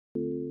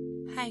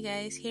Hi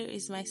guys, here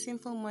is my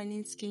simple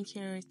morning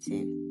skincare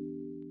routine.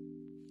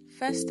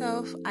 First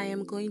off, I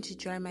am going to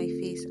dry my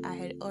face. I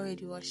had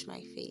already washed my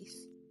face.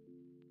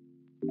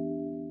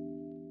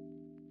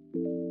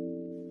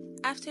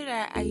 After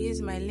that, I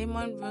use my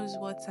lemon rose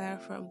water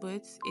from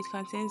Boots. It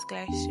contains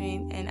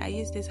glycerin and I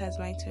use this as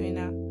my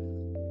toner.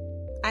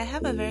 I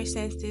have a very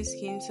sensitive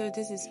skin, so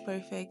this is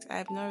perfect. I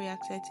have not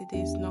reacted to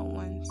this, not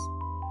once.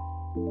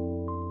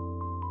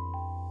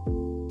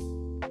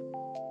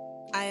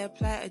 I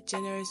apply a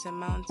generous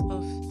amount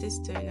of this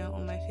toner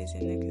on my face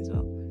and neck as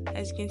well.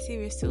 As you can see,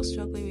 we're still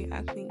struggling with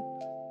acne,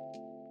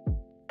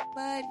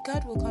 but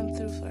God will come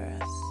through for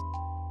us.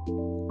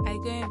 I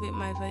go in with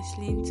my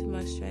Vaseline to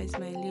moisturize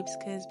my lips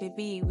because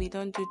baby, we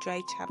don't do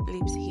dry chapped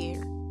lips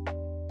here.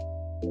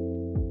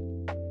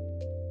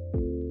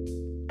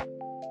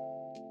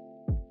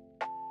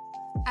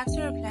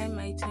 After applying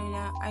my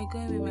toner, I go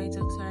in with my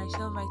Dr.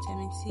 Rachel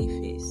Vitamin C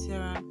Face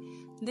Serum.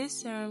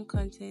 This serum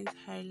contains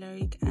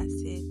hyaluronic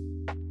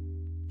acid.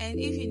 And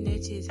if you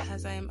notice,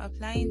 as I am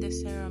applying the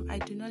serum, I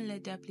do not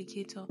let the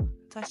applicator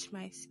touch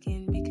my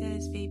skin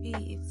because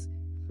baby,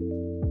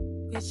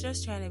 we're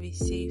just trying to be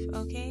safe,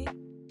 okay?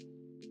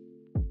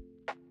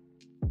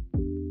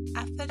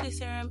 After the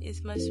serum is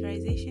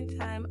moisturization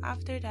time.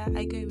 After that,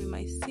 I go in with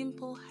my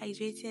simple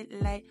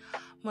hydrated light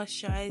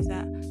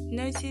moisturizer.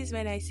 Notice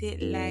when I say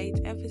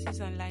light, emphasis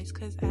on light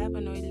because I have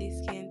an oily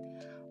skin.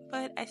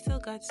 But I still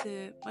got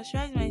to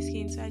moisturize my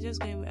skin, so I just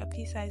go in with a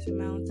pea-sized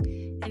amount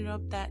and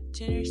rub that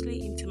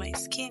generously into my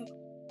skin.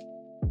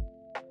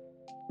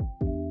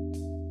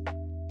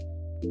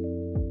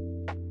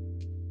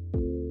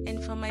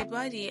 And for my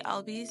body,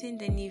 I'll be using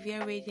the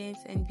Nivea Radiance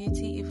and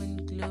Beauty Even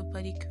Glow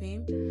Body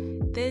Cream.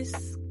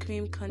 This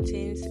cream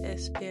contains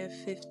SPF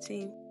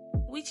 15,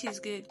 which is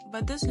good,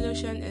 but this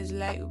lotion is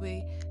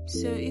lightweight.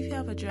 So if you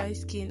have a dry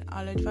skin,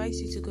 I'll advise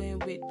you to go in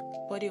with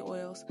body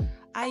oils.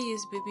 I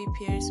use Baby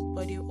Pear's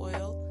body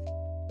oil,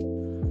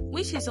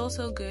 which is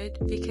also good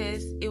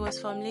because it was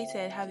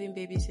formulated having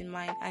babies in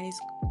mind and it's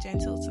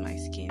gentle to my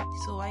skin,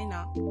 so why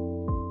not?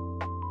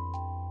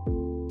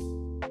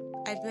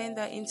 I blend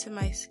that into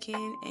my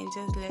skin and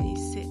just let it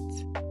sit.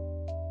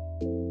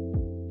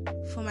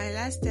 For my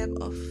last step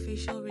of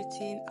facial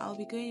routine, I'll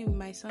be going with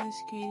my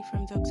sunscreen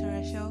from Dr.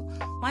 Rachel.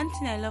 One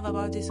thing I love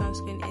about this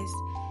sunscreen is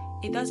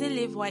it doesn't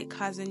leave white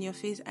cast on your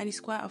face and it's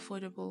quite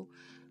affordable.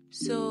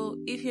 So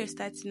if you're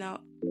starting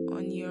out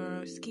on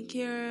your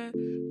skincare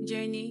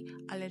journey,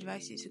 I'll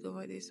advise you to go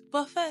for this.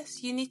 But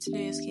first, you need to know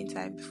your skin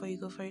type before you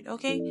go for it,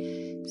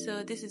 okay?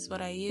 So this is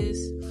what I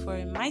use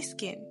for my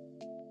skin.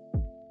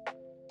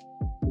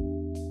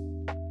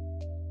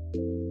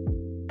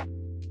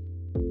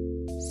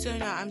 So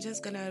now I'm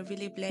just gonna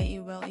really blend it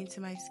well into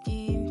my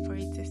skin for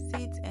it to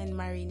sit and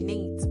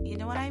marinate. You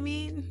know what I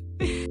mean?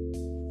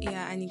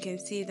 Yeah, and you can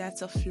see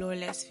that's a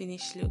flawless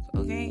finished look,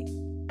 okay?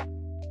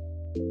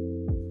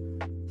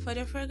 For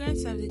the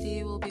fragrance of the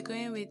day, we'll be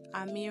going with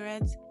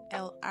Amirat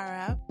El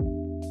Arab.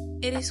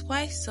 It is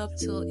quite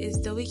subtle, it's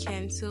the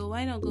weekend, so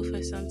why not go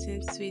for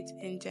something sweet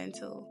and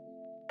gentle?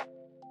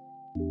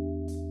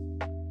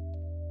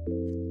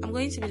 I'm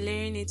going to be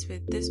layering it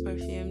with this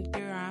perfume,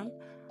 Durham.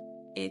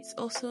 It's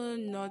also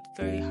not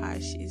very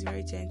harsh, it's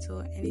very gentle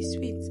and it's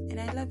sweet and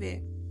I love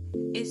it.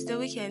 It's the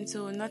weekend,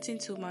 so nothing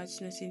too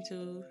much, nothing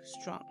too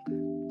strong.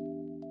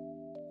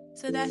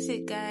 So that's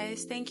it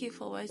guys, thank you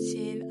for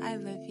watching, I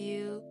love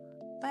you.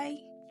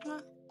 Bye.